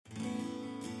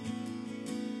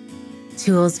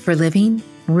Tools for living,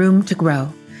 room to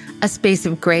grow, a space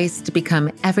of grace to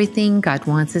become everything God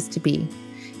wants us to be.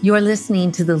 You're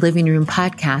listening to the Living Room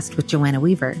Podcast with Joanna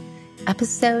Weaver,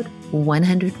 episode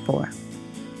 104.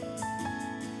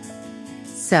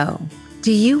 So,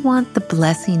 do you want the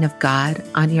blessing of God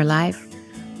on your life?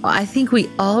 Well, I think we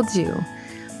all do.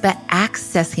 But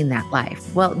accessing that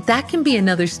life, well, that can be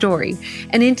another story.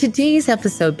 And in today's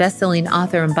episode, best-selling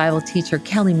author and Bible teacher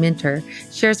Kelly Minter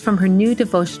shares from her new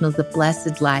devotional, The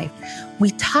Blessed Life.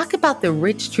 We talk about the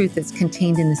rich truth that's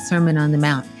contained in the Sermon on the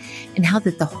Mount and how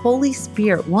that the Holy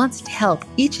Spirit wants to help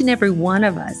each and every one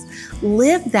of us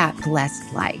live that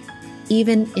blessed life,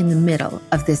 even in the middle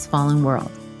of this fallen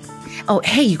world. Oh,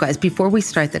 hey, you guys, before we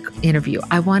start the interview,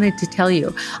 I wanted to tell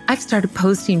you, I've started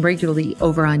posting regularly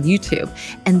over on YouTube,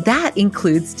 and that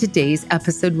includes today's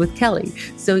episode with Kelly.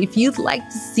 So if you'd like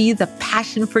to see the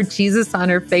passion for Jesus on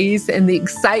her face and the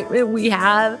excitement we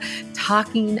have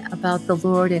talking about the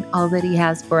Lord and all that he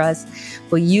has for us,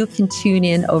 well, you can tune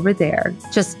in over there.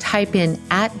 Just type in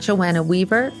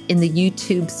 @JoannaWeaver in the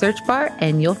YouTube search bar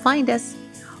and you'll find us.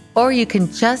 Or you can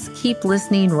just keep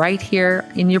listening right here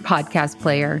in your podcast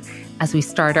player as we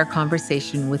start our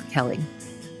conversation with Kelly.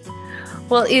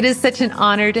 Well, it is such an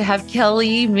honor to have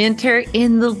Kelly Minter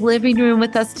in the living room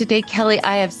with us today. Kelly,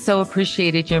 I have so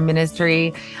appreciated your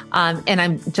ministry, and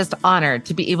I'm just honored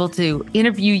to be able to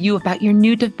interview you about your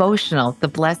new devotional, The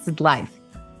Blessed Life.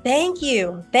 Thank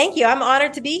you. Thank you. I'm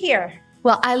honored to be here.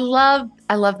 Well, I love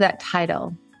that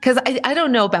title because I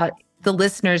don't know about the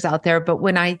listeners out there, but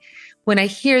when I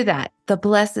hear that, the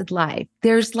blessed life,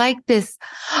 there's like this,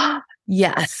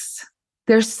 yes,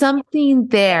 there's something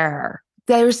there.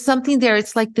 There's something there.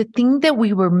 It's like the thing that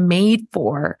we were made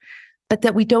for, but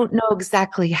that we don't know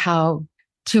exactly how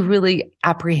to really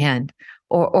apprehend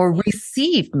or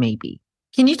receive maybe.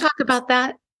 Can you talk about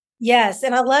that? Yes.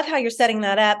 And I love how you're setting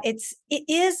that up. It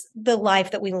is the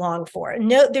life that we long for.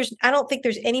 No, I don't think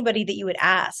there's anybody that you would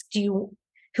ask,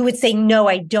 who would say, no,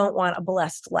 I don't want a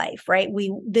blessed life, right?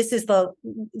 This is the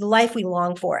life we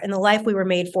long for and the life we were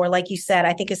made for, like you said,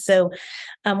 I think is so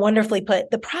wonderfully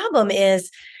put. The problem is,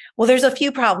 well, there's a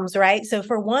few problems, right? So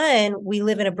for one, we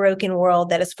live in a broken world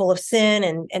that is full of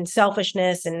sin and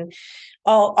selfishness and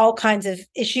all kinds of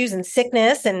issues and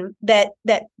sickness and that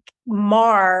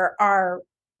mar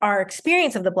our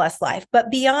experience of the blessed life. But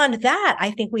beyond that,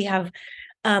 I think we have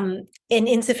an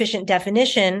insufficient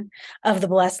definition of the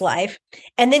blessed life.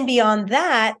 And then beyond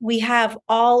that, we have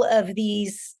all of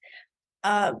these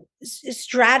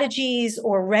strategies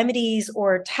or remedies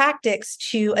or tactics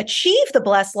to achieve the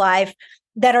blessed life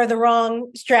that are the wrong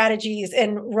strategies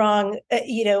and wrong,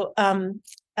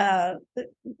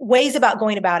 ways about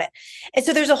going about it. And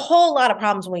so there's a whole lot of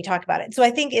problems when we talk about it. So I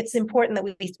think it's important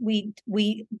that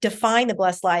we define the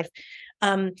blessed life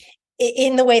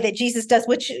in the way that Jesus does,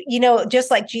 which,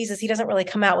 just like Jesus, he doesn't really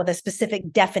come out with a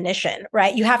specific definition,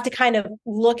 right? You have to kind of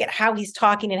look at how he's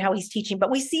talking and how he's teaching.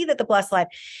 But we see that the blessed life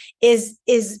is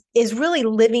really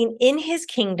living in his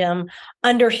kingdom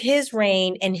under his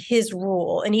reign and his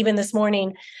rule. And even this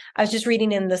morning, I was just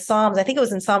reading in the Psalms, I think it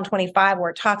was in Psalm 25, where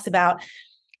it talks about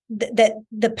that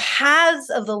the paths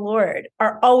of the Lord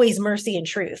are always mercy and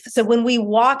truth. So when we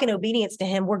walk in obedience to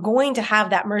him, we're going to have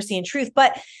that mercy and truth,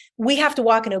 but we have to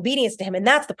walk in obedience to him. And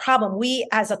that's the problem. We,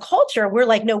 as a culture, we're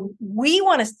like, no, we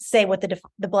want to say what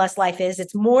the blessed life is.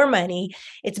 It's more money.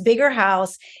 It's bigger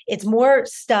house. It's more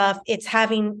stuff. It's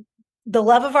having the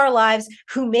love of our lives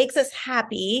who makes us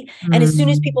happy. And as soon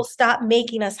as people stop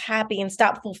making us happy and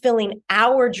stop fulfilling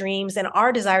our dreams and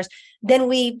our desires, then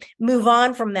we move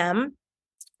on from them.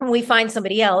 We find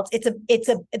somebody else.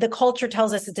 The culture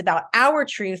tells us it's about our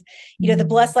truth. The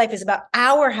blessed life is about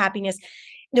our happiness.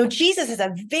 No, Jesus has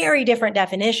a very different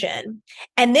definition.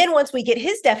 And then once we get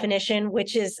his definition,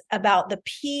 which is about the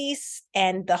peace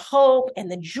and the hope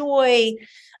and the joy,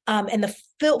 and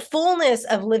the fullness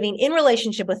of living in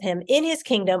relationship with him in his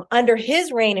kingdom, under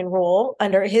his reign and rule,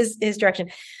 under his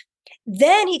direction,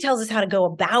 then he tells us how to go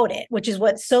about it, which is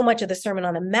what so much of the Sermon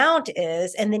on the Mount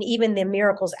is. And then even the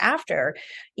miracles after,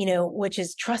 which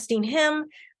is trusting him,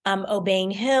 obeying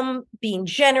him, being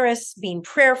generous, being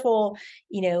prayerful,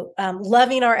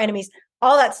 loving our enemies,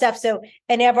 all that stuff. So,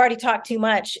 and I've already talked too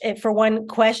much for one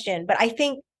question, but I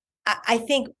think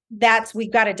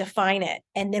we've got to define it.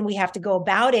 And then we have to go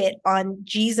about it on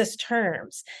Jesus'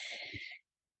 terms.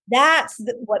 That's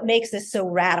what makes this so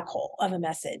radical of a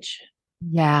message.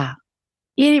 Yeah.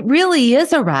 It really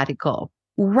is a radical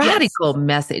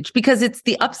message because it's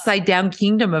the upside down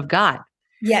kingdom of God.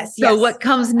 Yes. So what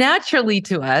comes naturally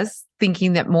to us,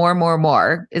 thinking that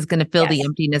more is going to fill the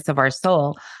emptiness of our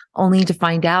soul. only to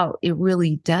find out it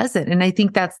really doesn't. And I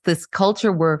think that's this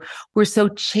culture where we're so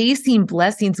chasing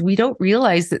blessings. We don't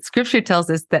realize that scripture tells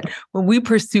us that when we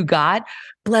pursue God,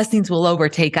 blessings will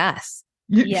overtake us.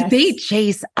 They Yes.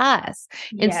 chase us.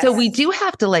 And so we Yes. do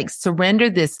have to like surrender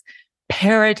this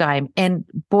paradigm. And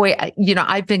boy,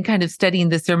 I've been kind of studying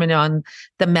the Sermon on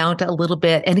the Mount a little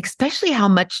bit, and especially how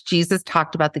much Jesus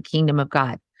talked about the kingdom of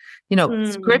God.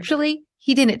 Scripturally,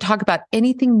 he didn't talk about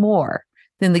anything more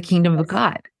than the kingdom of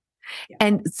God. Yeah.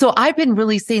 And so I've been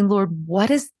really saying, Lord, what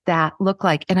does that look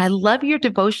like? And I love your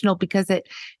devotional because it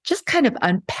just kind of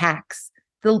unpacks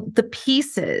the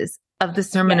pieces of the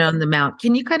Sermon Yes. on the Mount.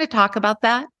 Can you kind of talk about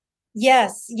that?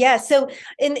 Yes, yes. So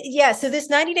this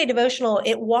 90-day devotional,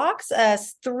 it walks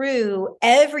us through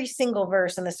every single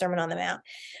verse in the Sermon on the Mount.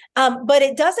 But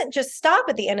it doesn't just stop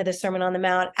at the end of the Sermon on the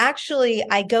Mount. Actually,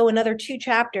 I go another 2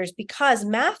 chapters because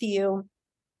Matthew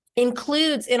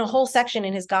includes in a whole section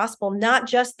in his gospel, not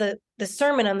just the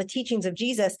sermon on the teachings of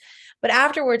Jesus, but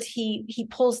afterwards he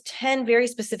pulls 10 very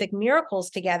specific miracles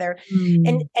together.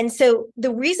 And so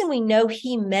the reason we know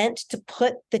he meant to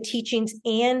put the teachings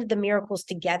and the miracles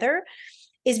together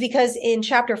is because in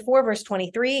chapter 4, verse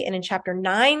 23, and in chapter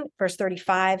 9, verse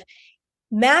 35,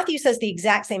 Matthew says the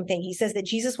exact same thing. He says that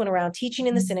Jesus went around teaching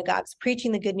in the synagogues,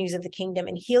 preaching the good news of the kingdom,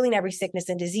 and healing every sickness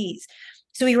and disease.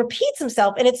 So he repeats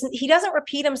himself, and he doesn't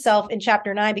repeat himself in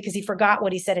chapter 9 because he forgot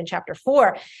what he said in chapter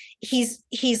 4.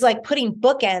 He's like putting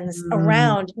bookends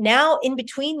around. Now, in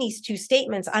between these 2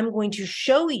 statements, I'm going to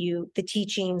show you the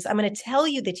teachings. I'm going to tell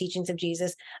you the teachings of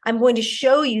Jesus. I'm going to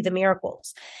show you the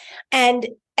miracles. And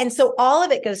so all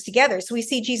of it goes together. So we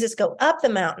see Jesus go up the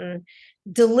mountain,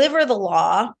 deliver the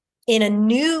law in a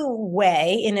new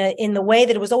way, in the way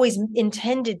that it was always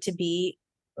intended to be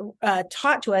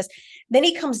taught to us. Then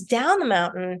he comes down the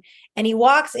mountain and he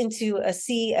walks into a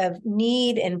sea of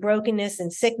need and brokenness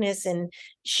and sickness and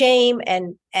shame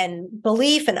and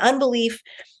belief and unbelief.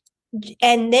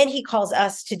 And then he calls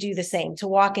us to do the same, to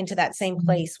walk into that same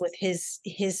place with his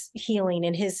healing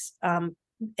and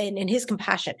his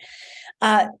compassion.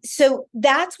 So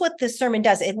that's what the sermon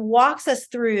does. It walks us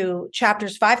through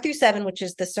chapters 5 through 7, which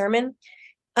is the sermon.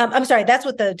 That's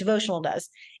what the devotional does.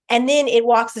 And then it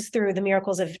walks us through the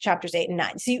miracles of chapters 8 and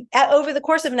 9. So over the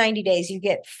course of 90 days, you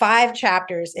get 5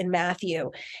 chapters in Matthew,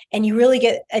 and you really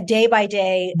get a day by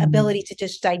day ability to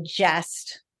just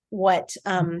digest what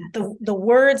the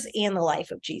words and the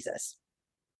life of Jesus.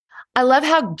 I love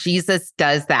how Jesus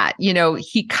does that.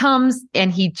 He comes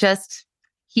and he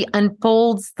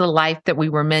unfolds the life that we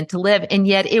were meant to live. And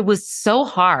yet it was so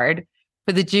hard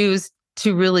for the Jews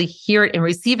to really hear it and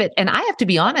receive it. And I have to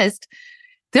be honest,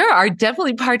 there are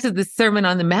definitely parts of the Sermon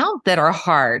on the Mount that are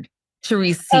hard to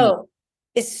receive. Oh,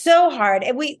 it's so hard.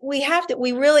 And we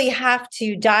really have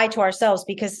to die to ourselves,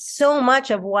 because so much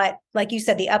of what, like you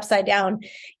said, the upside down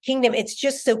kingdom, it's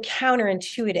just so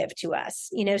counterintuitive to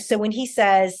us. So when he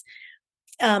says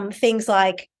things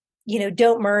like,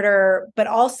 don't murder, but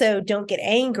also don't get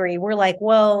angry, we're like,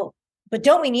 well, but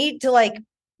don't we need to like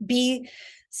be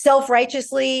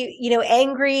self-righteously,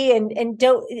 angry and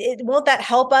won't that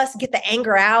help us get the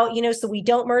anger out, so we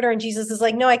don't murder? And Jesus is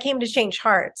like, no, I came to change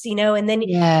hearts, and then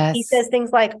he says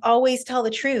things like, always tell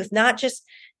the truth, don't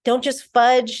just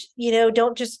fudge,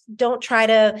 don't try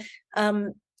to,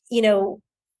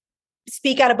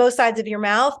 speak out of both sides of your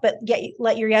mouth, but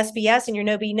let your yes be yes and your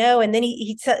no be no. And then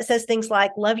he says things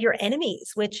like, love your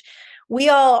enemies, which we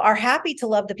all are happy to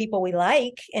love the people we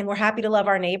like, and we're happy to love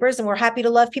our neighbors, and we're happy to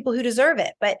love people who deserve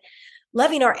it. But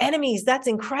loving our enemies, that's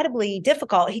incredibly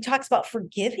difficult. He talks about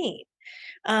forgiving.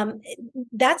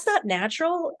 That's not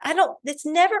natural. It's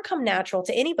never come natural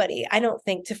to anybody, I don't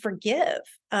think, to forgive.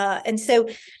 And so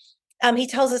he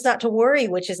tells us not to worry,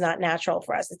 which is not natural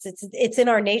for us. It's in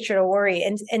our nature to worry.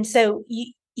 And so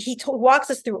he walks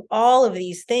us through all of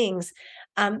these things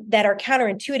that are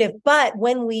counterintuitive. But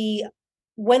when we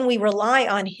rely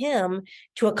on him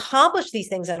to accomplish these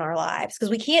things in our lives, because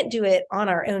we can't do it on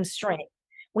our own strength,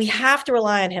 we have to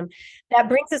rely on him. That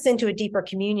brings us into a deeper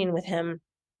communion with him.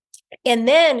 And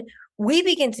then we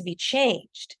begin to be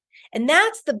changed. And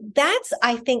that's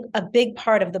I think a big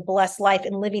part of the blessed life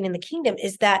and living in the kingdom,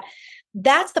 is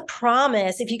that's the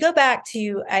promise. If you go back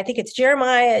to, I think it's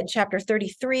Jeremiah chapter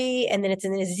 33, and then it's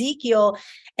in Ezekiel,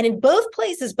 and in both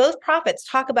places, both prophets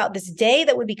talk about this day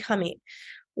that would be coming,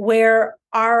 where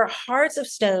our hearts of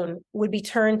stone would be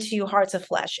turned to hearts of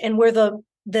flesh, and where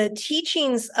the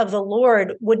teachings of the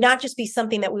Lord would not just be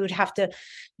something that we would have to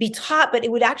be taught, but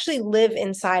it would actually live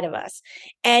inside of us.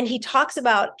 And he talks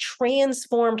about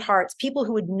transformed hearts, people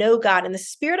who would know God and the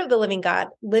Spirit of the living God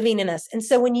living in us. And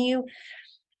so when you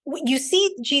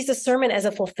see Jesus' sermon as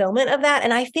a fulfillment of that,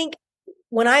 and I think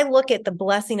when I look at the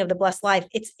blessing of the blessed life,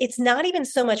 it's not even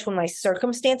so much when my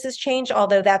circumstances change,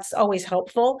 although that's always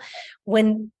helpful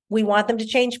when we want them to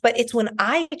change, but it's when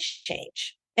I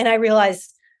change and I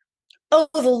realize, oh,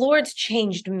 the Lord's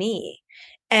changed me.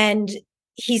 And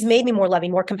he's made me more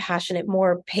loving, more compassionate,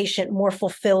 more patient, more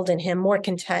fulfilled in him, more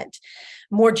content,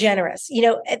 more generous.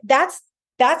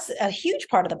 That's a huge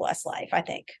part of the blessed life, I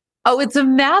think. Oh, it's a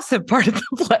massive part of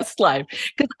the blessed life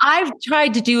because I've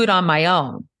tried to do it on my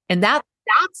own, and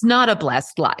that's not a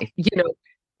blessed life.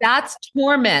 That's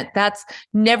torment. That's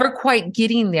never quite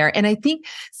getting there. And I think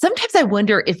sometimes I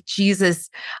wonder if Jesus,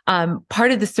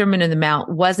 part of the Sermon on the Mount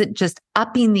wasn't just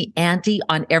upping the ante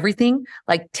on everything,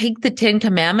 like take the 10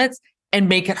 commandments and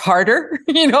make it harder,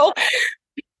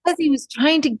 because he was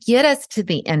trying to get us to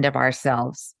the end of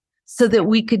ourselves so that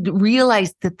we could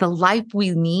realize that the life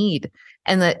we need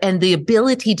and the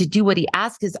ability to do what he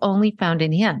asks is only found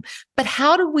in him. But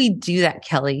how do we do that,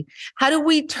 Kelly? How do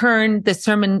we turn the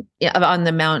Sermon on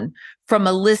the Mount from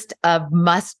a list of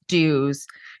must-dos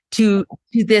to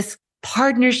this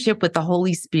partnership with the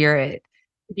Holy Spirit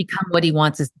to become what he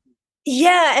wants us to be?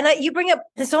 Yeah. And you bring up,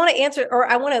 so I want to answer, or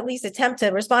I want to at least attempt to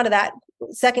respond to that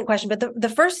second question. But the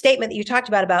first statement that you talked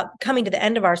about coming to the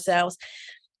end of ourselves,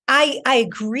 I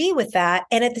agree with that.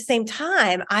 And at the same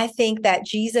time, I think that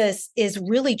Jesus is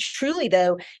really, truly,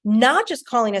 though, not just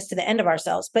calling us to the end of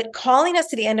ourselves, but calling us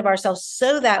to the end of ourselves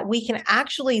so that we can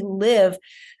actually live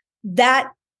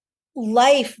that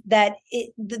life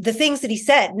the things that he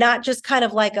said, not just kind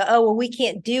of like, oh, well, we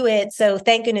can't do it, so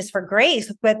thank goodness for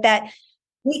grace, but that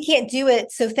we can't do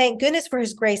it, so thank goodness for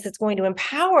his grace that's going to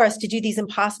empower us to do these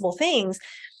impossible things.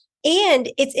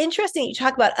 And it's interesting you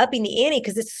talk about upping the ante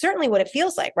because it's certainly what it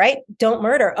feels like, right? Don't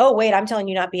murder. Oh, wait, I'm telling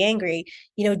you not be angry.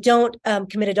 Don't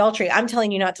commit adultery. I'm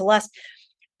telling you not to lust.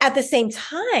 At the same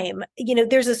time,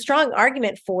 there's a strong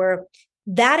argument for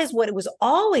that is what it was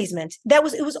always meant. It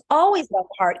was always about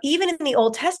the heart, even in the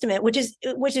Old Testament, which is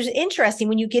interesting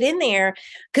when you get in there,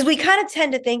 because we kind of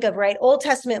tend to think of, right, Old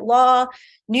Testament law,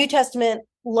 New Testament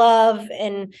love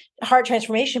and heart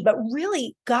transformation. But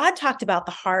really, God talked about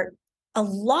the heart a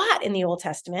lot in the Old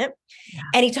Testament. Yeah.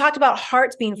 And he talked about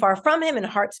hearts being far from him and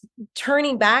hearts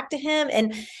turning back to him.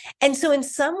 And so in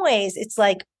some ways, it's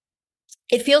like,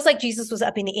 it feels like Jesus was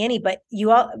upping the ante, but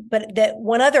that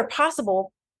one other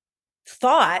possible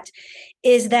thought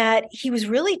is that he was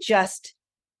really just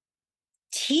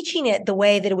teaching it the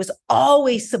way that it was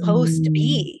always supposed to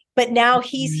be. But now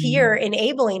he's here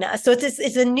enabling us. So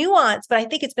it's a nuance, but I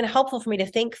think it's been helpful for me to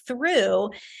think through,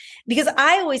 because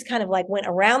I always kind of like went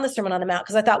around the Sermon on the Mount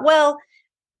because I thought, well,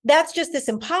 that's just this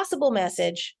impossible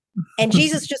message. And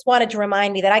Jesus just wanted to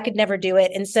remind me that I could never do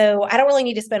it. And so I don't really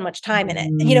need to spend much time in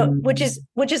it, which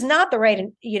is not the right,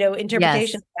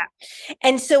 interpretation of that.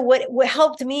 And so what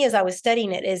helped me as I was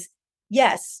studying it is,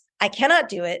 yes, I cannot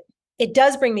do it. It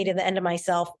does bring me to the end of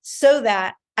myself so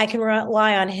that I can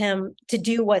rely on him to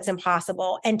do what's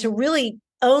impossible and to really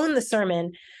own the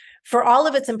sermon for all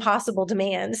of its impossible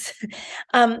demands,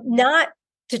 not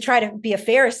to try to be a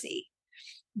Pharisee,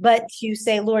 but to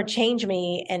say, Lord, change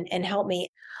me and help me.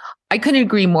 I couldn't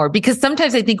agree more, because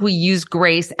sometimes I think we use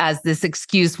grace as this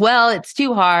excuse. Well, it's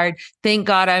too hard. Thank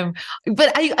God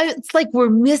it's like we're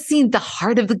missing the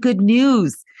heart of the good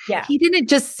news. Yeah. He didn't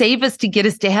just save us to get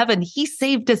us to heaven. He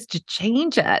saved us to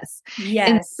change us. Yes.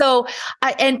 And so,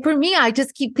 and for me, I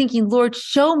just keep thinking, Lord,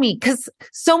 show me, because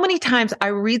so many times I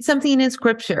read something in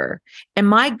scripture and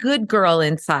my good girl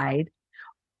inside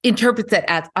interprets it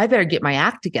as, I better get my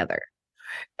act together.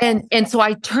 And so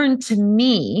I turn to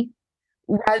me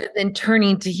rather than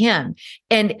turning to him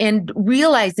and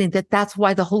realizing that that's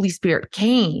why the Holy Spirit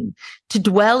came to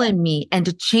dwell in me and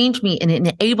to change me and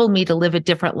enable me to live a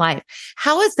different life.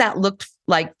 How has that looked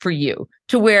like for you,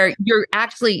 to where you're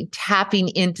actually tapping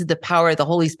into the power of the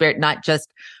Holy Spirit, not just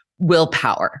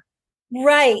willpower?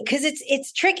 Right. Because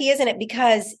it's tricky, isn't it?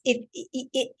 Because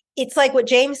it's like what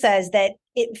James says, that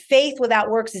faith without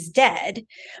works is dead.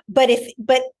 But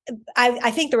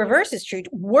I think the reverse is true.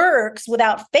 Works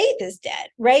without faith is dead.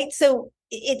 Right. So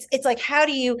it's like, how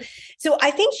do you, so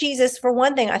I think Jesus, for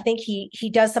one thing, I think he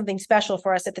does something special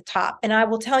for us at the top. And I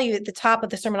will tell you, at the top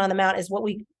of the Sermon on the Mount is what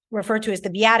we refer to as the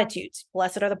Beatitudes.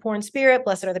 Blessed are the poor in spirit,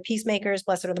 blessed are the peacemakers,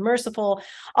 blessed are the merciful,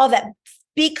 all that,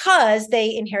 because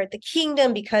they inherit the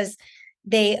kingdom, because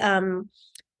they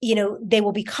they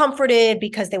will be comforted,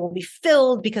 because they will be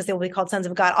filled, because they will be called sons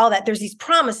of God, all that. There's these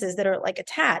promises that are like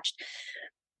attached.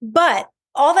 But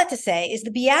all that to say is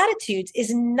the Beatitudes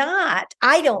is not,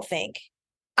 I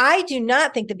do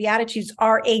not think the Beatitudes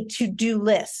are a to-do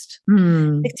list.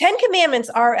 The 10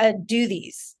 Commandments are a do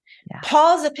these, Yeah.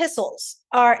 Paul's epistles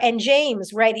are, and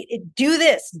James, right? Do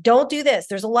this, don't do this.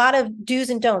 There's a lot of do's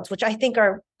and don'ts, which I think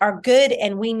are good,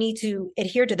 and we need to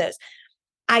adhere to those.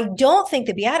 I don't think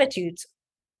the Beatitudes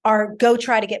are go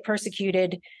try to get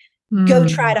persecuted, go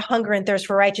try to hunger and thirst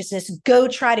for righteousness, go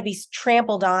try to be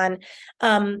trampled on.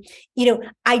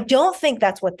 I don't think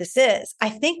that's what this is. I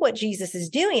think what Jesus is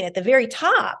doing at the very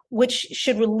top, which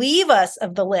should relieve us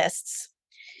of the lists,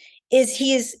 is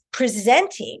he is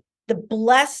presenting the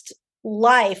blessed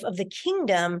life of the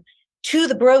kingdom to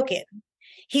the broken.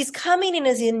 He's coming and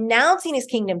is announcing his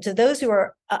kingdom to those who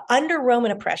are under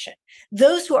Roman oppression,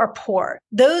 those who are poor,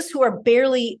 those who are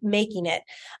barely making it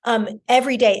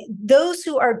every day, those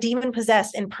who are demon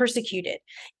possessed and persecuted.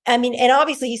 I mean, and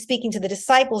obviously he's speaking to the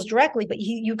disciples directly, but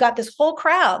you've got this whole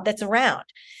crowd that's around.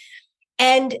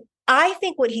 And I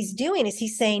think what he's doing is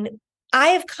he's saying, I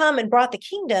have come and brought the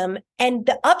kingdom, and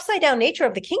the upside down nature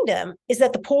of the kingdom is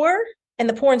that the poor and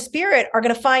the poor in spirit are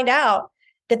going to find out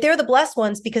that they're the blessed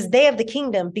ones because they have the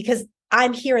kingdom, because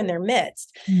I'm here in their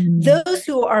midst. Those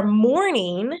who are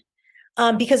mourning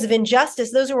because of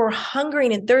injustice, those who are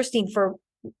hungering and thirsting for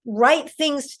right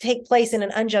things to take place in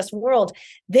an unjust world,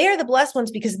 they're the blessed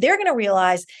ones because they're going to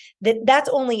realize that that's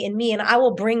only in me, and I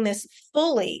will bring this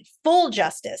full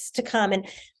justice to come. And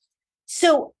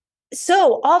so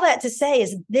all that to say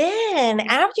is, then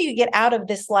after you get out of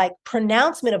this like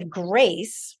pronouncement of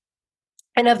grace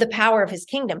and of the power of his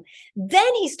kingdom,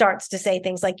 then he starts to say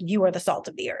things like, you are the salt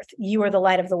of the earth, you are the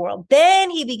light of the world. Then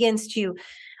he begins to,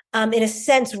 in a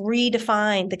sense,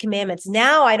 redefine the commandments.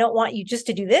 Now, I don't want you just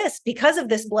to do this. Because of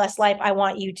this blessed life, I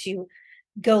want you to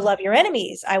go love your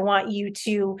enemies. I want you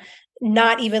to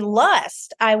not even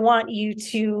lust. I want you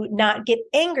to not get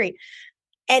angry.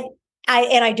 And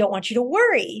I don't want you to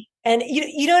worry. And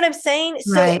you know what I'm saying?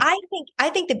 Right. So I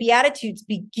think the Beatitudes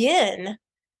begin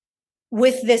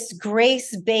with this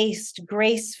grace-based,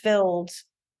 grace-filled,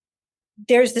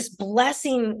 there's this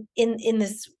blessing in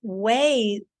this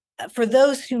way for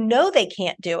those who know they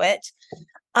can't do it.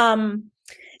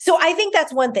 So I think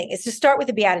that's one thing, is to start with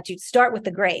the Beatitudes, start with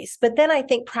the grace. But then I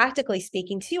think practically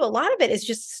speaking too, a lot of it is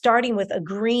just starting with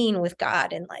agreeing with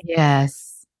God. And like,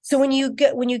 yes. So when you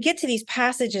get to these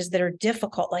passages that are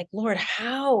difficult, like, Lord,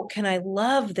 how can I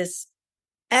love this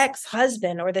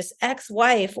ex-husband or this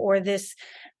ex-wife or this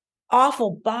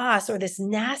awful boss or this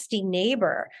nasty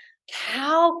neighbor?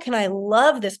 How can I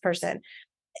love this person?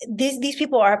 These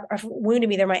people are wounding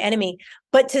me. They're my enemy.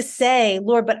 But to say,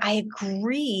 Lord, but I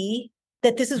agree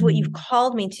that this is what you've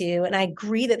called me to, and I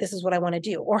agree that this is what I want to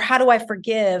do. Or how do I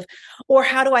forgive? Or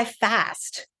how do I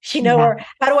fast? Or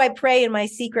how do I pray in my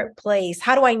secret place?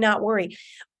 How do I not worry?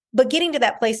 But getting to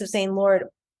that place of saying, Lord,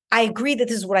 I agree that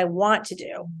this is what I want to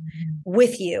do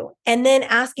with you. And then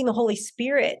asking the Holy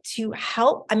Spirit to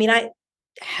help.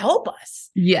 Help us.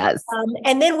 Yes.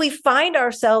 And then we find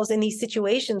ourselves in these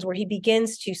situations where he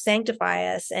begins to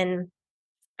sanctify us. And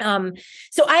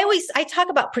so I talk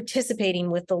about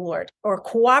participating with the Lord or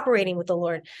cooperating with the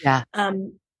Lord. Yeah.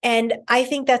 And I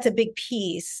think that's a big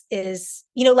piece is,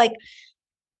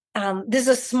 this is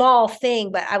a small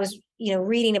thing, but I was,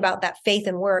 reading about that faith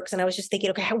and works. And I was just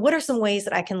thinking, okay, what are some ways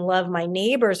that I can love my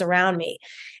neighbors around me?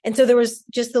 And so there was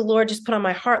just the Lord just put on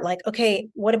my heart, like, okay,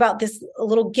 what about this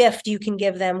little gift you can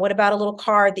give them? What about a little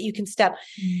card that you can step?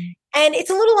 And it's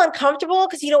a little uncomfortable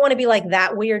because you don't want to be like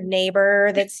that weird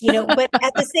neighbor that's, but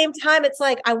at the same time, it's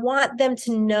like, I want them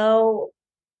to know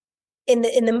in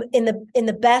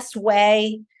the best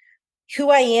way who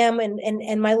I am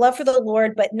and my love for the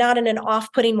Lord, but not in an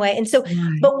off-putting way. And so,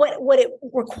 but what it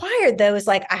required though, is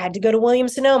like, I had to go to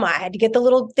Williams-Sonoma. I had to get the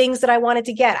little things that I wanted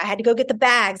to get. I had to go get the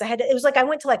bags. It was like, I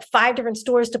went to like 5 different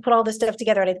stores to put all this stuff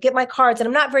together. I had to get my cards, and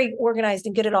I'm not very organized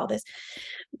and good at all this.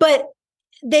 But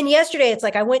then yesterday, it's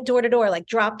like, I went door to door, like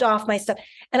dropped off my stuff.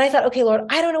 And I thought, okay, Lord,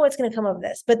 I don't know what's going to come of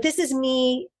this, but this is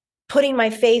me putting my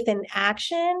faith in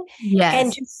action. Yes.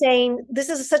 And just saying, this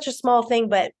is such a small thing,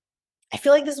 but I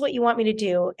feel like this is what you want me to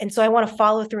do. And so I want to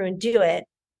follow through and do it.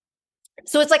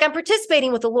 So it's like I'm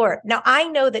participating with the Lord. Now, I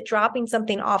know that dropping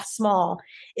something off small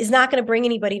is not going to bring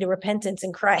anybody to repentance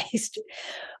in Christ,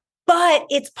 but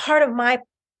it's part of my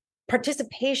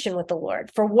participation with the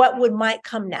Lord for what might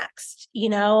come next,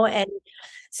 And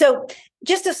so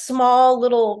just a small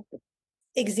little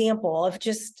example of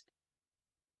just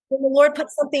when the Lord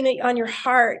puts something on your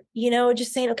heart,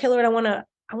 just saying, okay, Lord, I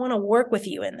want to work with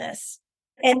you in this.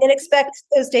 And then expect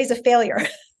those days of failure.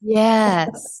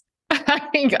 Yes.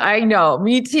 I know.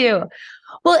 Me too.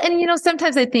 Well, and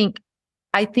sometimes I think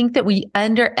that we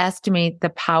underestimate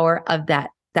the power of that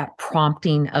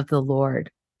prompting of the Lord,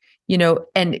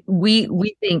 and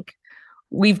we think,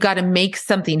 we've got to make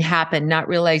something happen, not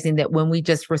realizing that when we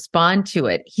just respond to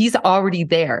it, he's already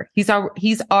there. He's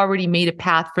already made a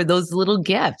path for those little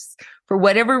gifts. For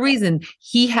whatever reason,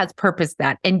 he has purposed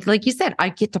that. And like you said, I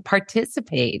get to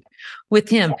participate with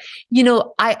him.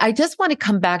 I just want to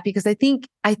come back because I think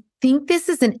this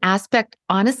is an aspect,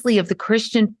 honestly, of the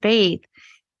Christian faith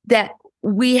that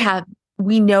we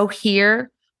know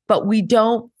here, but we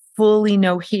don't fully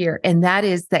know here. And that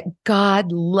is that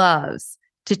God loves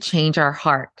to change our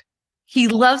heart. He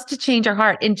loves to change our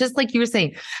heart. And just like you were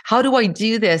saying, how do I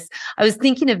do this? I was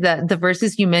thinking of the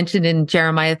verses you mentioned in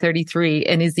Jeremiah 33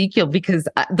 and Ezekiel, because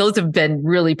those have been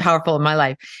really powerful in my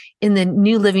life. In the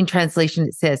New Living Translation,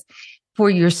 it says,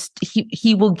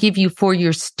 he will give you for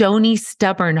your stony,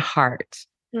 stubborn heart,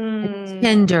 a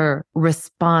tender,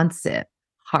 responsive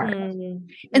heart.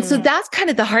 And so that's kind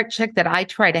of the heart check that I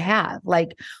try to have.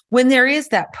 Like when there is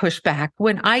that pushback,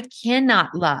 when I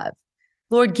cannot love,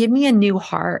 Lord, give me a new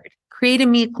heart. Create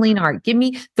in me a clean heart. Give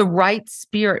me the right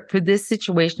spirit for this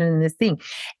situation and this thing.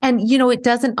 And, it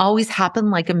doesn't always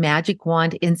happen like a magic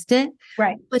wand instant.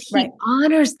 Right. But he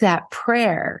honors that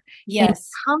prayer. Yes. And he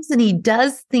comes and he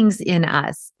does things in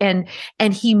us and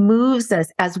he moves us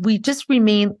as we just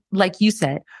remain, like you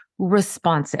said,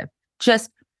 responsive. Just,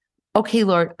 okay,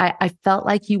 Lord, I felt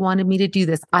like you wanted me to do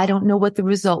this. I don't know what the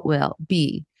result will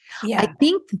be. Yeah. I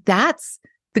think that's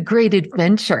the great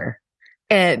adventure.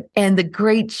 And the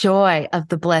great joy of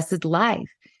the blessed life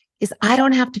is I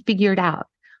don't have to figure it out.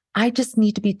 I just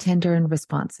need to be tender and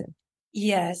responsive.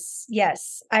 Yes.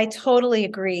 Yes. I totally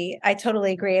agree.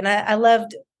 And I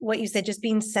loved what you said, just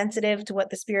being sensitive to what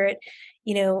the Spirit,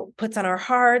 puts on our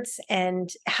hearts and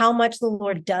how much the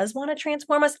Lord does want to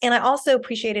transform us. And I also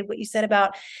appreciated what you said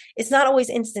about it's not always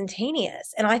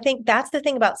instantaneous. And I think that's the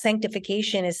thing about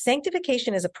sanctification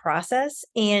is a process.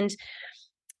 And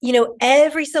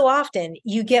every so often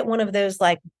you get one of those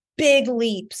like big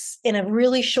leaps in a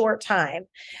really short time.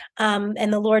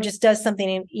 And the Lord just does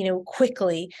something,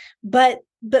 quickly, but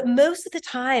most of the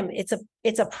time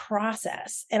it's a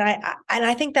process. And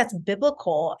I think that's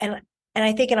biblical. And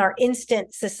I think in our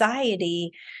instant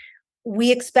society,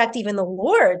 we expect even the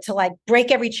Lord to like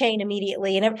break every chain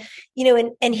immediately. And,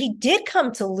 and he did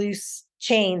come to loose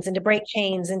chains and to break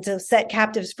chains and to set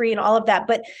captives free and all of that.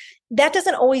 But that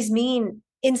doesn't always mean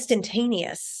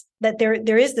instantaneous, that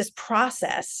there is this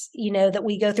process, that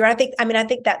we go through. I think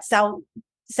that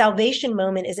salvation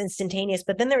moment is instantaneous,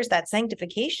 but then there's that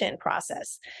sanctification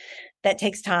process that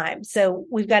takes time. So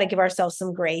we've got to give ourselves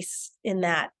some grace in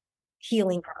that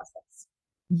healing process.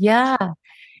 Yeah.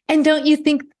 And don't you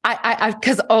think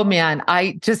because, oh man,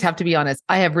 I just have to be honest.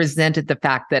 I have resented the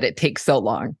fact that it takes so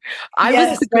long. I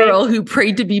was the girl who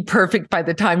prayed to be perfect by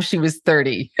the time she was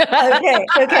 30. Okay.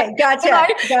 Gotcha.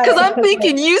 Because I'm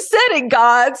thinking, you said it,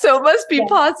 God, so it must be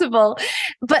possible.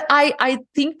 But I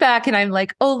think back and I'm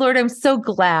like, oh Lord, I'm so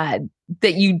glad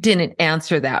that you didn't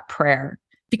answer that prayer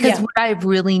because would I have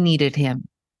really needed him?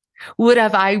 Would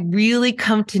have I really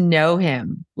come to know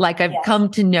him like I've come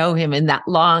to know him in that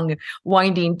long,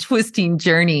 winding, twisting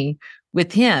journey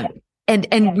with him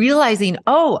and realizing,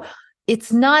 oh,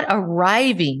 it's not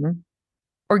arriving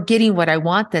or getting what I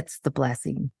want. That's the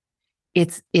blessing.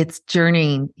 It's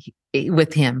journeying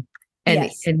with him and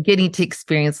getting to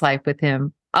experience life with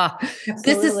him.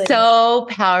 This is so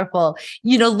powerful.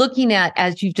 Looking at,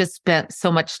 as you've just spent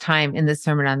so much time in the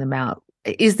Sermon on the Mount,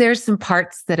 is there some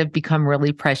parts that have become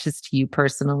really precious to you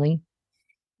personally?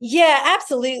 Yeah,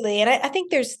 absolutely. And I think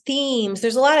there's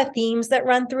a lot of themes that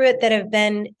run through it that have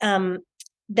been,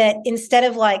 that instead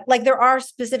of like there are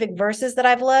specific verses that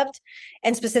I've loved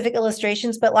and specific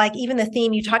illustrations, but like even the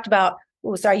theme you talked about,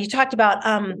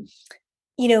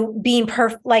 being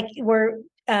perfect, like where,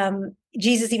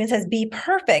 Jesus even says, be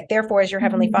perfect. Therefore, as your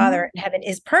heavenly Father in heaven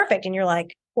is perfect. And you're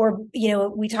like, or,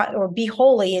 we talk, or be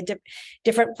holy at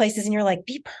different places. And you're like,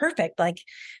 be perfect. Like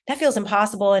that feels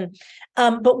impossible. And,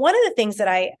 but one of the things that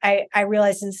I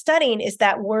realized in studying is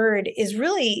that word is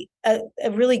really a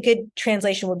really good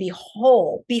translation would be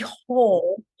whole,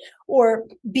 or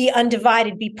be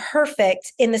undivided, be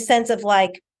perfect in the sense of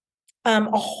like, a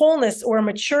wholeness or a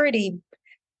maturity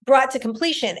brought to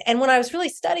completion. And when I was really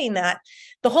studying that,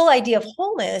 the whole idea of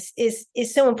wholeness is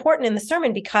so important in the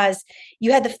sermon because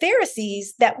you had the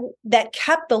Pharisees that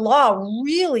kept the law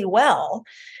really well,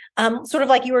 sort of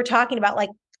like you were talking about,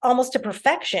 like almost to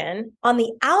perfection on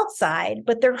the outside,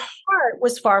 but their heart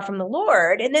was far from the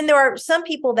Lord. And then there are some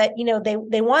people that,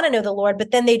 they want to know the Lord,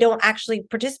 but then they don't actually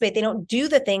participate. They don't do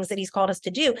the things that he's called us to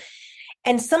do.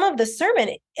 And some of the sermon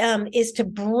is to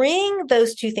bring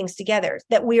those two things together,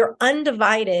 that we are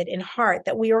undivided in heart,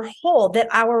 that we are whole, that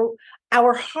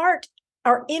our heart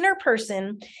our inner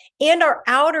person and our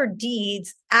outer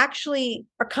deeds actually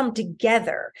are come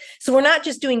together. So we're not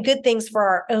just doing good things for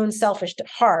our own selfish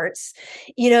hearts,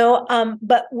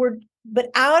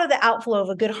 but out of the outflow of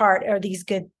a good heart are these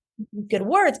good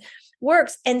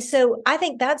works. And so I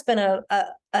think that's been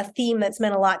a theme that's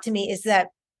meant a lot to me, is that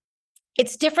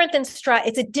it's different than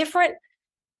it's a different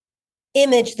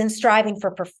image than striving for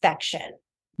perfection.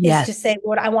 Yes. Is to say,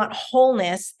 Lord, I want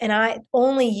wholeness, and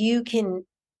only you can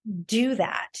do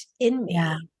that in me.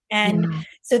 Yeah. And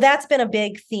so that's been a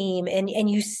big theme. And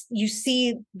you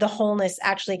see the wholeness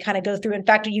actually kind of go through. In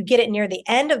fact, you get it near the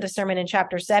end of the sermon in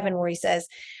chapter 7, where he says,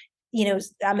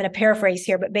 I'm going to paraphrase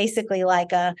here, but basically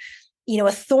like a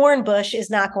thorn bush is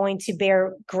not going to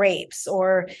bear grapes,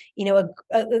 or, a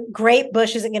grape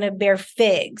bush isn't going to bear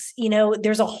figs.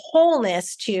 There's a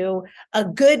wholeness to a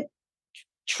good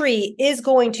tree is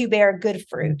going to bear good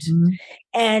fruit.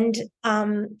 And,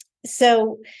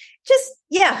 so just,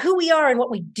 who we are and what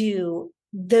we do,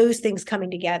 those things coming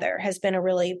together has been a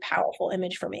really powerful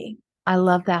image for me. I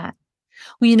love that.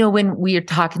 Well, when we are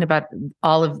talking about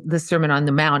all of the Sermon on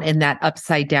the Mount and that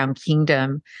upside down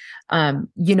kingdom, I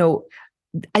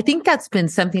think that's been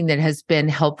something that has been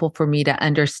helpful for me to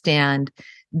understand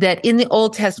that in the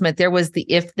Old Testament, there was the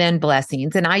if then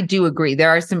blessings. And I do agree,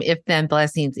 there are some if then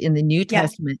blessings in the New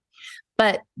Testament.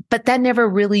 But that never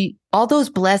really, all those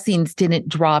blessings didn't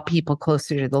draw people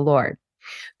closer to the Lord.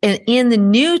 And in the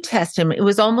New Testament, it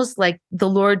was almost like the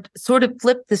Lord sort of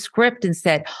flipped the script and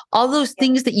said, all those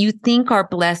things that you think are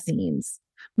blessings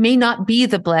may not be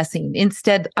the blessing.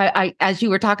 Instead, I as you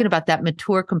were talking about that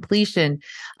mature completion,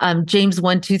 James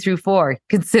 1:2-4,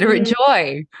 consider it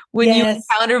joy when you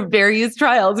encounter various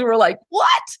trials. And we're like,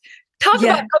 what? Talk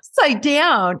about upside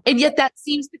down. And yet that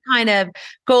seems to kind of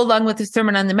go along with the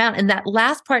Sermon on the Mount. And that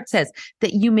last part says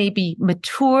that you may be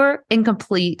mature and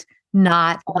complete,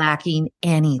 not lacking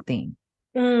anything.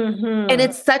 And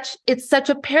it's such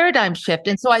a paradigm shift.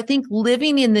 And so I think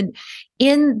living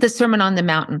in the Sermon on the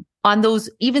Mountain, on those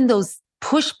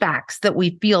pushbacks that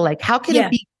we feel like, how can it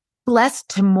be blessed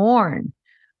to mourn?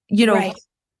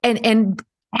 And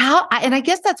how, and I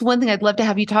guess that's one thing I'd love to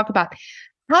have you talk about.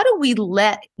 How do we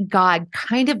let God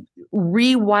kind of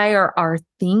rewire our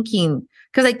thinking?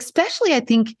 Because especially I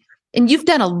think, and you've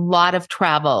done a lot of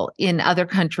travel in other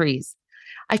countries,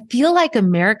 I feel like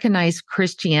Americanized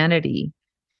Christianity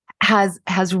has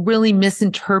really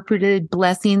misinterpreted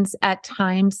blessings at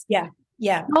times. Yeah.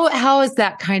 How has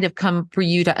that kind of come for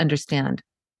you to understand?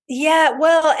 Yeah,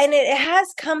 well, and it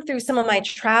has come through some of my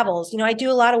travels. I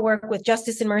do a lot of work with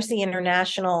Justice and Mercy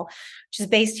International, which is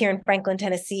based here in Franklin,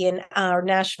 Tennessee, and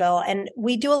Nashville. And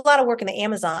we do a lot of work in the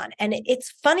Amazon. And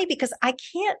it's funny because I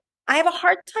have a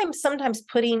hard time sometimes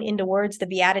putting into words the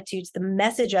Beatitudes, the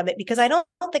message of it, because I don't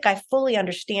think I fully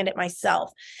understand it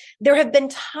myself. There have been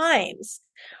times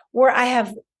where I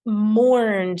have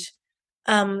mourned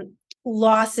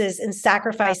losses and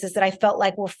sacrifices that I felt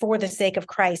like were for the sake of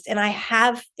Christ. And I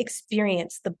have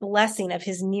experienced the blessing of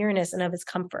his nearness and of his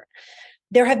comfort.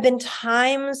 There have been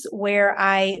times where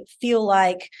I feel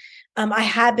like I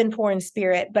have been poor in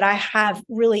spirit, but I have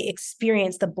really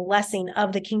experienced the blessing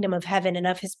of the kingdom of heaven and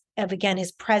of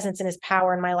his presence and his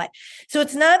power in my life. So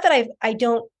it's not that I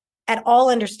don't at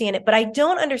all understand it, but I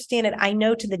don't understand it. I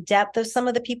know to the depth of some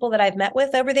of the people that I've met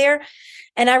with over there.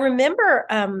 And I remember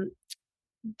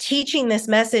teaching this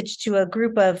message to a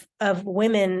group of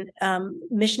women,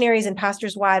 missionaries and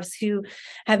pastors' wives who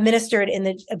have ministered in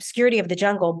the obscurity of the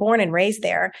jungle, born and raised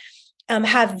there,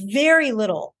 have very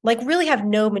little, like really have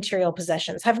no material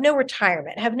possessions, have no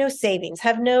retirement, have no savings,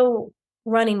 have no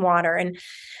running water.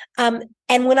 And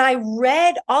when I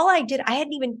read, I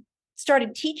hadn't even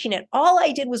started teaching it. All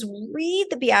I did was read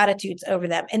the Beatitudes over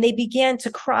them, and they began to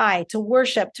cry, to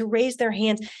worship, to raise their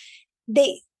hands.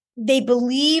 They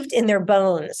believed in their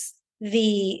bones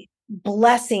the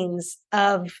blessings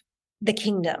of the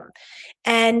kingdom.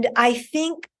 And I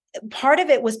think part of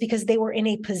it was because they were in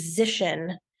a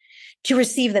position to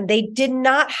receive them. They did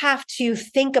not have to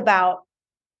think about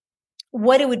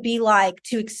what it would be like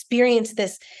to experience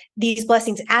these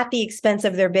blessings at the expense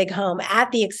of their big home,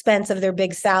 at the expense of their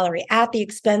big salary, at the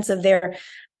expense of their,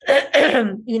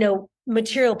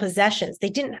 material possessions.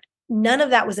 None of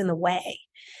that was in the way.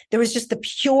 There was just the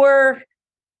pure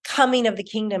coming of the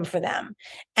kingdom for them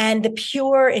and the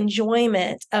pure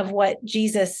enjoyment of what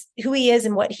Jesus, who he is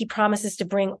and what he promises to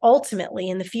bring ultimately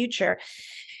in the future.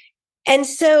 And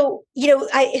so,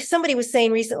 somebody was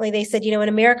saying recently, they said, in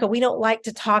America, we don't like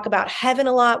to talk about heaven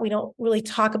a lot. We don't really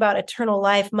talk about eternal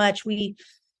life much. We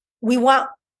want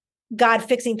God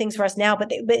fixing things for us now.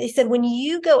 But they said, when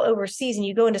you go overseas and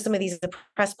you go into some of these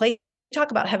oppressed places, you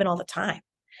talk about heaven all the time.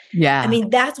 Yeah. I mean,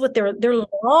 that's what they're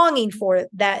longing for,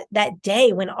 that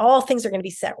day when all things are going to be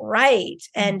set right.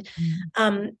 And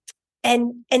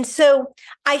so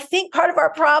I think part of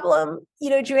our problem,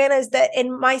 Joanna, is that,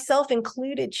 and myself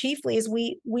included chiefly, is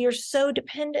we are so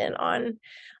dependent on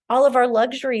all of our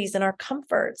luxuries and our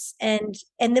comforts, and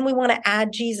then we want to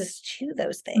add Jesus to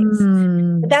those things.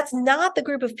 But that's not the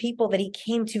group of people that he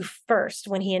came to first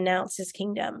when he announced his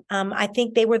kingdom. I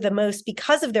think they were the most,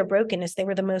 because of their brokenness, they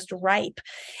were the most ripe.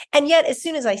 And yet, as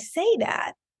soon as I say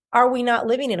that, are we not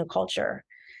living in a culture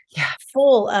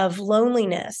full of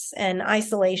loneliness and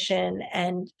isolation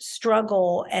and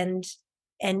struggle and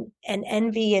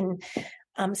envy and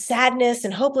sadness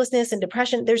and hopelessness and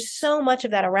depression? There's so much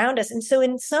of that around us. And so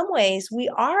in some ways, we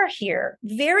are here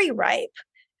very ripe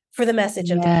for the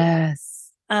message of the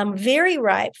kingdom, very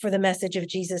ripe for the message of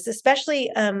Jesus,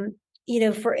 especially,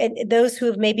 for those who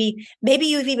have maybe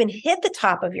you've even hit the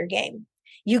top of your game.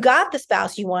 You got the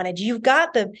spouse you wanted, you've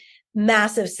got the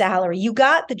massive salary, you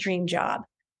got the dream job,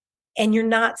 and you're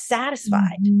not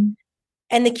satisfied.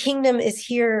 And the kingdom is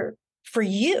here for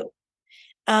you.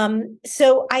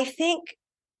 So I think,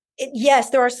 yes,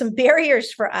 there are some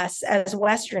barriers for us as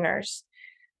Westerners.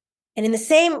 And in the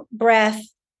same breath,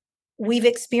 we've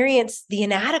experienced the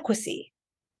inadequacy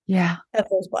of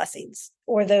those blessings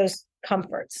or those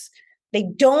comforts. They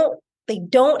don't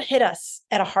hit us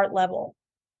at a heart level.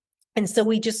 And so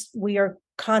we are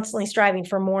constantly striving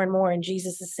for more and more. And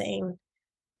Jesus is saying,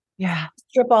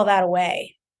 strip all that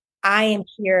away. I am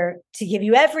here to give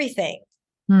you everything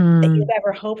that you've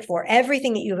ever hoped for,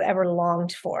 everything that you've ever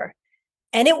longed for.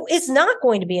 And it's not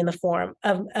going to be in the form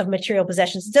of material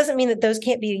possessions. It doesn't mean that those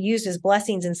can't be used as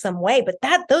blessings in some way, but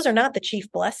those are not the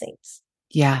chief blessings.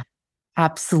 Yeah,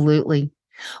 absolutely.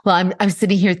 Well, I'm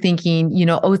sitting here thinking,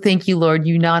 oh, thank you, Lord.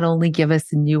 You not only give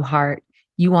us a new heart,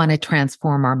 you want to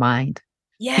transform our mind.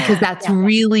 Yeah. Because that's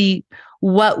really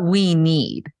what we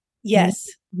need. Yes.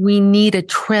 We need a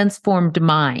transformed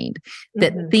mind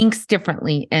that thinks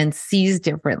differently and sees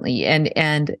differently.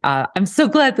 And I'm so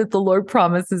glad that the Lord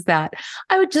promises that.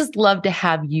 I would just love to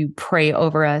have you pray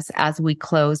over us as we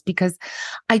close, because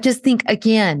I just think,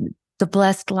 again, the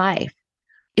blessed life,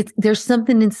 there's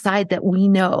something inside that we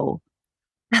know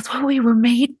that's what we were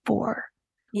made for.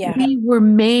 Yeah. We were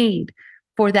made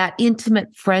for that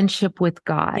intimate friendship with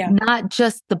God, not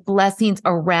just the blessings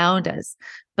around us,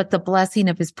 but the blessing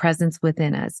of his presence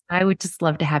within us. I would just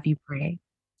love to have you pray.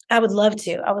 I would love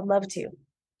to.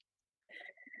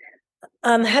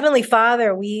 Heavenly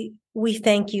Father, we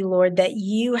thank you, Lord, that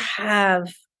you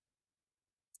have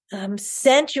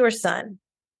sent your Son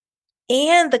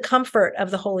and the comfort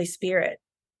of the Holy Spirit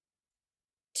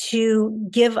to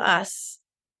give us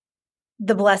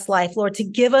the blessed life, Lord, to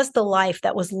give us the life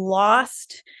that was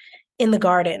lost in the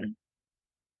garden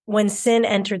when sin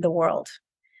entered the world.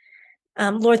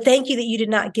 Lord, thank you that you did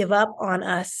not give up on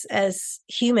us as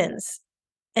humans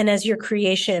and as your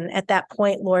creation at that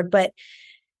point, Lord, but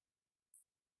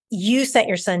you sent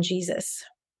your Son, Jesus,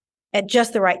 at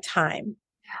just the right time,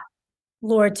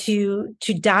 Lord, to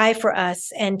die for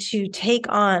us and to take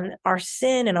on our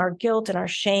sin and our guilt and our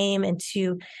shame and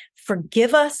to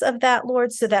forgive us of that,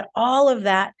 Lord, so that all of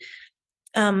that,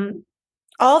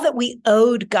 all that we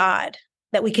owed God,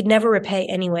 that we could never repay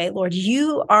anyway, Lord,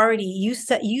 you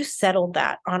settled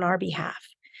that on our behalf.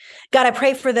 God, I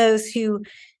pray for those who,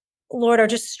 Lord, are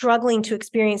just struggling to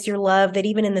experience your love, that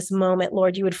even in this moment,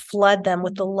 Lord, you would flood them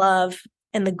with the love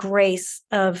and the grace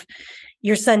of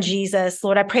your Son, Jesus.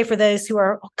 Lord, I pray for those who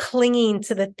are clinging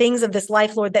to the things of this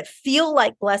life, Lord, that feel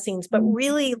like blessings, but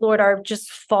really, Lord, are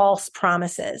just false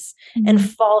promises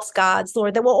and false gods,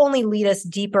 Lord, that will only lead us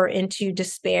deeper into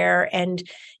despair and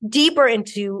deeper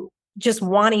into just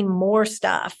wanting more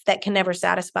stuff that can never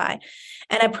satisfy.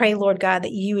 And I pray, Lord God,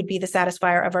 that you would be the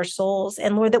satisfier of our souls.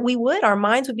 And Lord, that our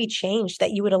minds would be changed,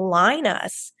 that you would align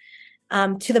us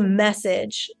to the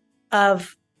message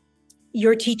of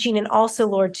your teaching. And also,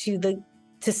 Lord, to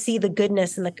see the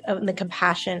goodness and the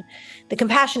compassion, the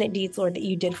compassionate deeds, Lord, that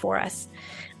you did for us.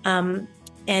 And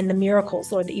the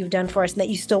miracles, Lord, that you've done for us and that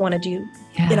you still want to do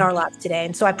in our lives today.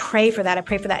 And so I pray for that. I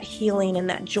pray for that healing and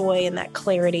that joy and that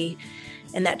clarity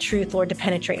and that truth, Lord, to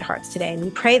penetrate hearts today. And we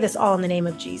pray this all in the name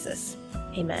of Jesus.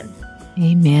 Amen.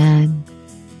 Amen.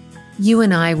 You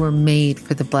and I were made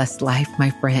for the blessed life, my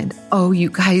friend. Oh, you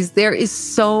guys, there is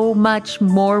so much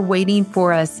more waiting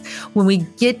for us when we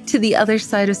get to the other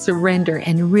side of surrender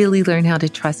and really learn how to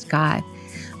trust God.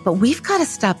 But we've got to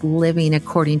stop living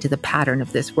according to the pattern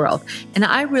of this world. And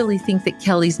I really think that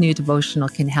Kelly's new devotional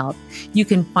can help. You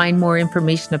can find more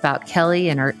information about Kelly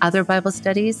and our other Bible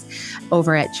studies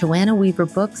over at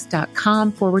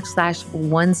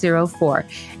JoannaWeaverBooks.com/104.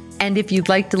 And if you'd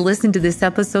like to listen to this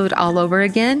episode all over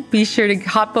again, be sure to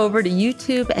hop over to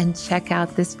YouTube and check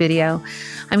out this video.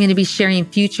 I'm going to be sharing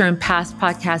future and past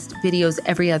podcast videos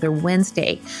every other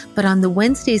Wednesday. But on the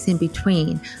Wednesdays in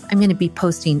between, I'm going to be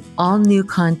posting all new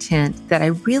content that I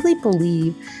really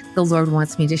believe the Lord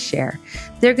wants me to share.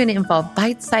 They're going to involve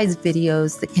bite-sized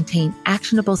videos that contain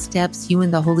actionable steps you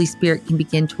and the Holy Spirit can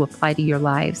begin to apply to your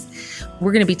lives.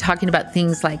 We're going to be talking about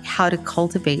things like how to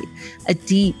cultivate a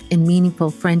deep and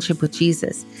meaningful friendship with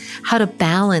Jesus, how to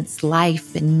balance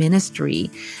life and ministry,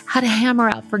 how to hammer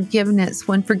out forgiveness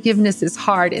when forgiveness is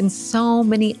hard, and so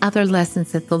many other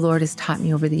lessons that the Lord has taught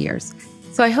me over the years.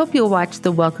 So I hope you'll watch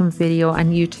the welcome video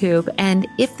on YouTube. And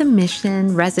if the mission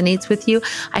resonates with you,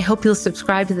 I hope you'll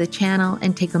subscribe to the channel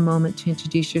and take a moment to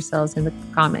introduce yourselves in the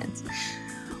comments.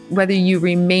 Whether you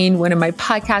remain one of my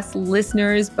podcast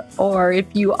listeners or if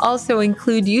you also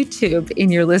include YouTube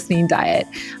in your listening diet,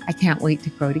 I can't wait to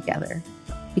grow together.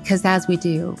 Because as we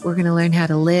do, we're going to learn how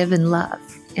to live and love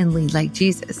and lead like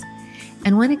Jesus.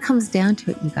 And when it comes down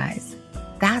to it, you guys,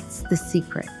 that's the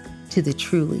secret to the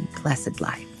truly blessed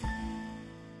life.